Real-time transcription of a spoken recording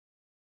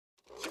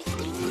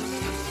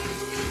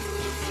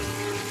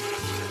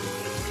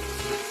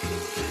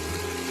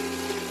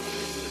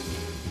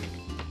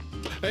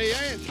Hey,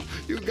 Ant,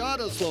 you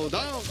gotta slow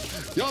down.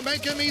 You're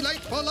making me late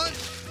for lunch.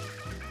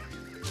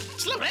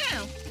 Slow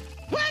down?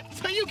 What?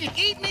 So you can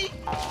eat me?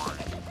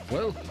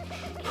 Well,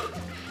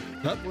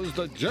 that was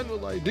the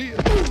general idea.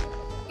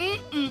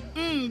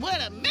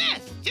 What a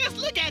mess. Just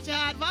look at you,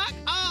 Aardvark.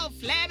 All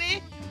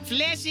flabby,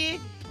 fleshy,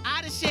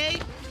 out of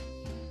shape.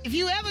 If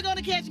you ever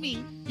gonna catch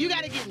me, you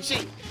gotta get in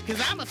shape,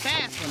 because I'm a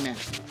fast one now.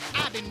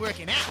 I've been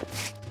working out.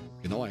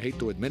 You know, I hate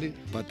to admit it,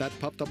 but that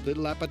puffed up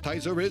little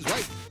appetizer is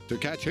right. To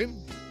catch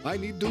him, I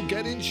need to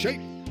get in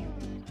shape.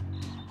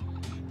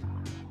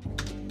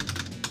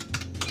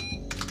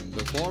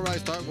 Before I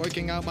start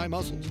working out my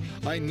muscles,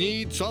 I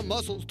need some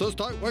muscles to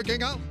start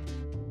working out.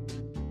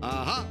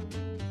 Aha!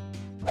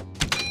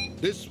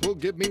 This will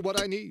give me what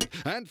I need,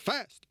 and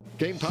fast.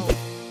 Gain power,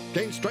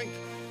 gain strength.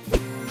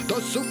 The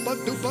super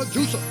duper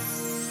juicer.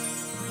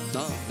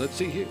 Now, let's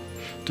see here.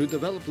 To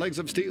develop legs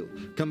of steel,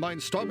 combine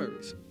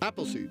strawberries,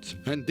 apple seeds,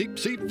 and deep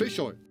seed fish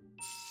oil.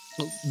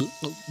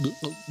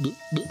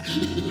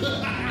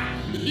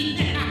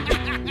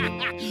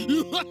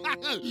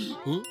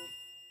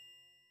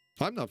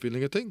 I'm not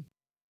feeling a thing.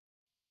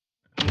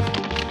 Now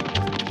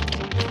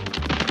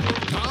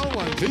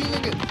I'm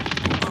feeling it.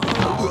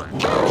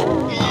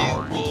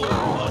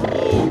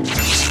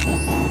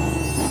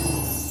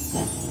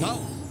 Now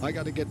I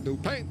gotta get new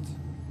pants.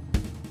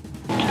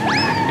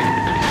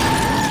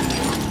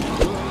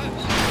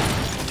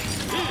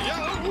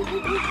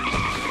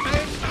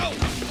 And out!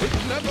 You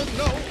never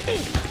know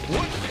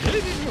what's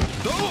hitting your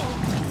door.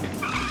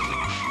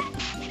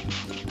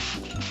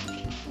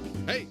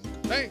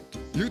 Hey,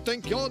 you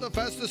think you're the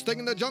fastest thing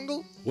in the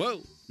jungle?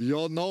 Well,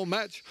 you're no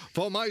match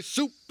for my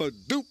super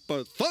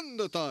duper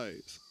thunder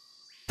thighs.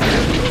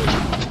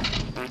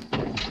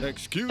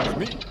 Excuse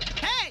me.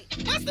 Hey,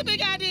 what's the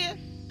big idea?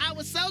 I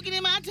was soaking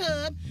in my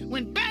tub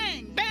when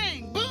bang,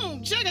 bang,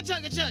 boom, chugga,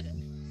 chugga, chugga.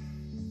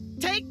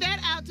 Take that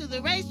out to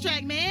the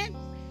racetrack, man.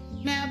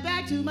 Now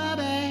back to my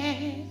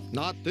bag.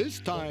 Not this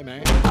time,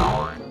 eh?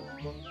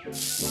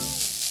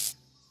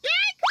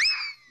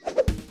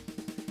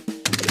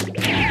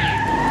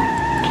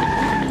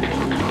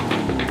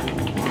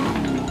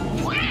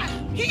 Wow,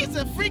 he's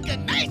a freak of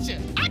nature.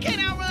 I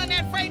can't outrun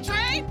that freight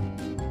train.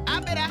 I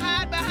better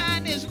hide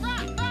behind this rock.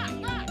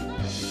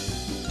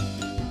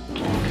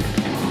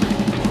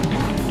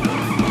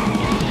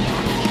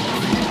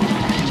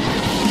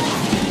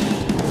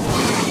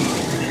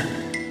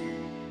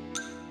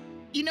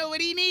 You know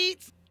what he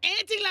needs?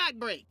 Anti-lock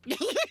brake.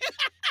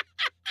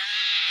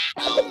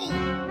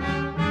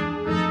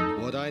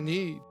 What I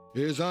need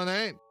is an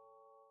ant.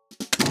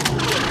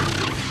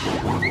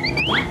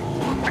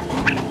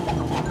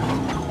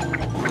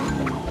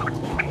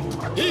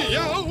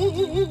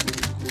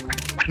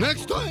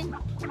 Next time,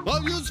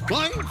 I'll use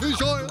flying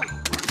fish oil.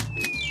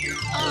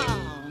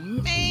 Oh,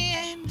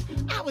 man.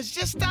 I was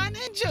just starting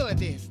to enjoy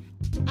this.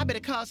 I better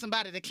call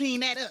somebody to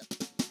clean that up.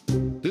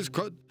 This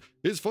crud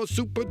is for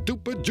super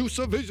duper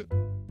juicer vision.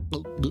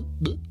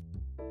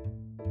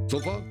 So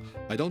far,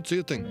 I don't see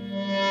a thing.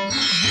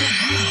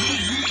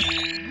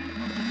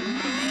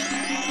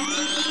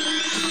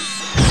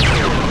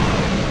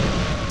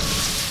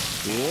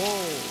 Whoa!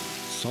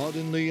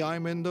 Suddenly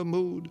I'm in the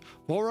mood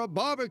for a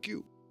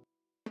barbecue.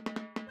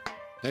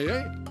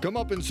 Hey, come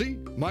up and see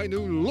my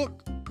new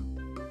look.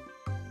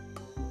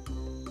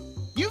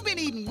 You've been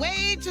eating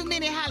way too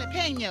many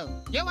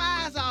jalapenos. Your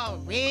eyes all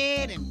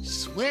red and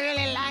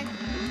swirly like.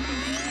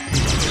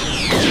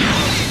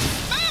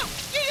 Oh,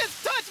 you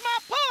just touched my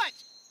porch!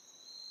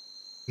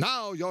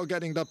 Now you're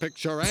getting the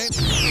picture, Ant.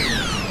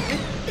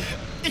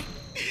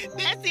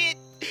 That's it.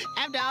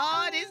 After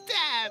all this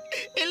time,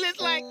 it looks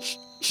like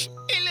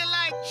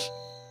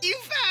you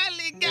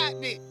finally got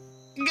me.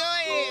 Go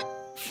ahead,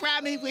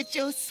 fry me with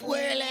your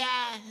swirly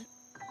eyes.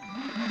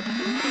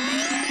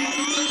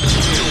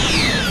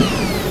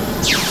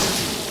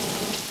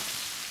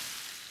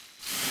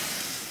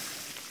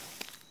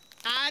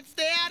 I'd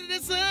stay out of the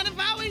sun if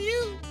I were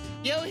you.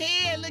 Your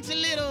hair looks a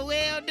little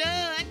well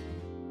done.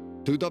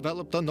 To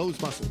develop the nose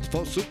muscles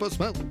for super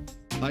smell,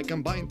 I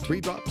combine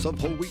 3 drops of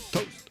whole wheat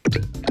toast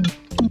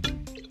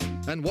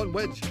and 1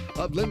 wedge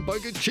of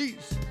Limburger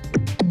cheese.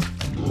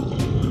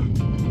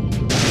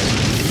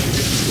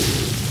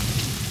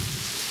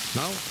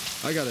 Now,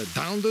 I gotta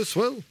down the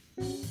swill.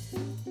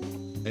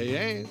 Hey,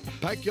 Ann,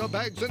 pack your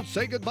bags and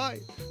say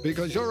goodbye,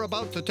 because you're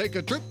about to take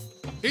a trip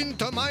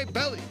into my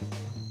belly.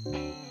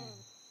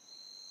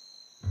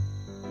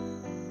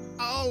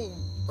 Oh,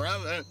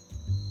 brother.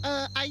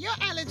 Are your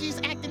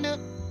allergies acting up?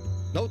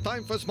 No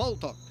time for small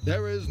talk.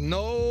 There is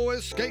no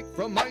escape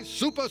from my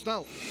super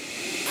smell.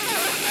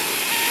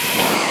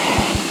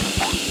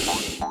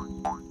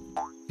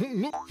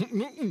 You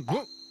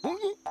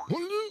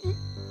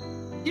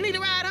need a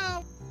ride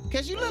home?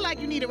 Because you look like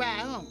you need a ride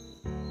home.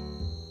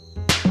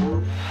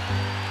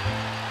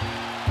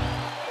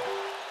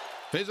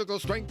 Physical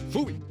strength,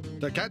 phooey.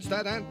 To catch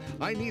that ant,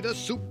 I need a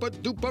super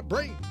duper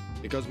brain,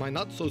 because my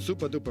not so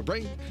super duper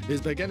brain is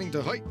beginning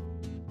to hurt.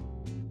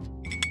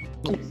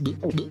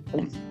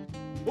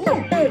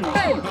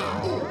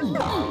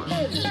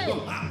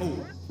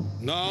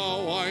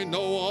 Now I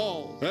know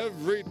all.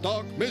 Every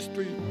dark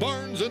mystery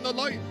burns in the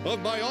light of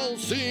my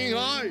all-seeing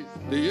eyes.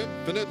 The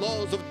infinite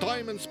laws of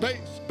time and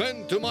space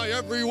bend to my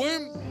every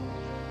whim.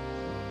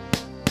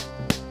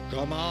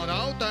 Come on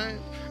out then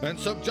and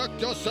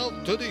subject yourself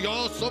to the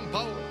awesome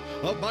power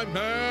of my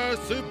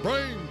massive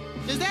brain.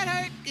 Does that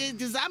hurt?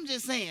 'Cause I'm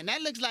just saying,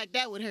 that looks like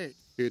that would hurt.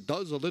 It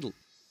does a little.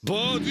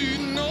 But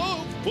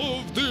enough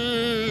of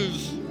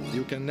this.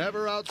 You can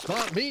never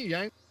outsmart me,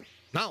 Yank.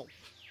 Now,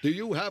 do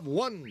you have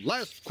one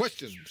last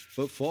question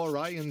before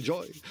I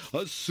enjoy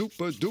a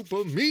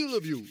super-duper meal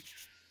of you?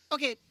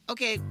 Okay.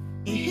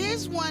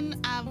 Here's one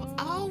I've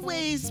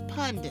always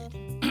pondered.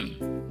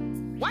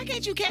 Why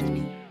can't you catch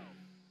me?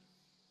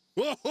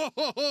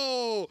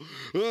 Whoa,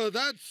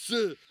 that's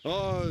no.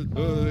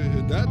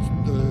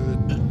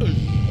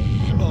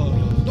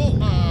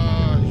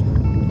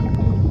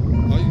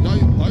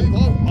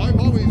 I've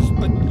always,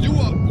 you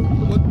are,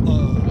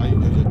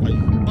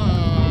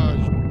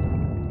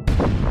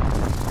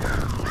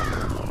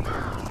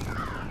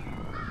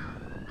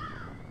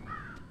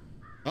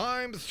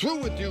 I'm through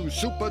with you,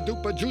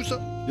 super-duper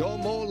juicer. You're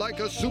more like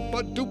a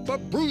super-duper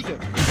bruiser.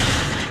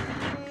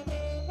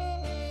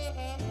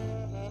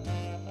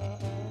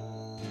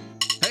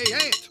 Hey,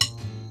 Ant!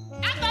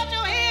 I thought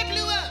your head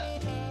blew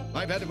up!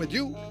 I've had it with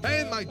you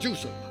and my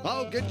juicer.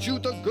 I'll get you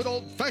the good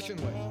old-fashioned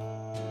way.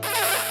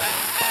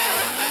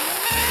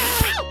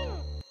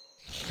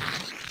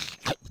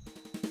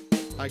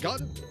 I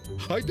got it.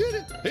 I did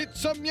it.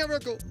 It's a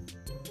miracle.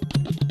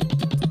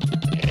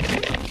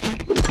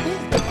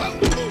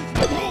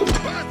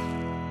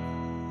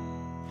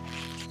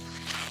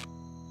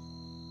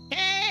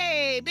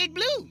 Hey, Big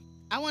Blue.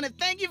 I want to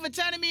thank you for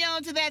turning me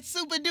on to that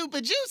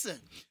super-duper juicer.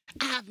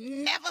 I've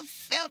never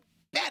felt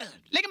better.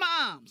 Look at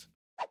my arms.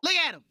 Look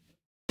at them.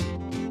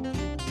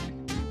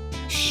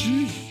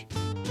 Sheesh.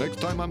 Next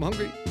time I'm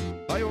hungry,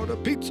 I order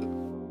pizza.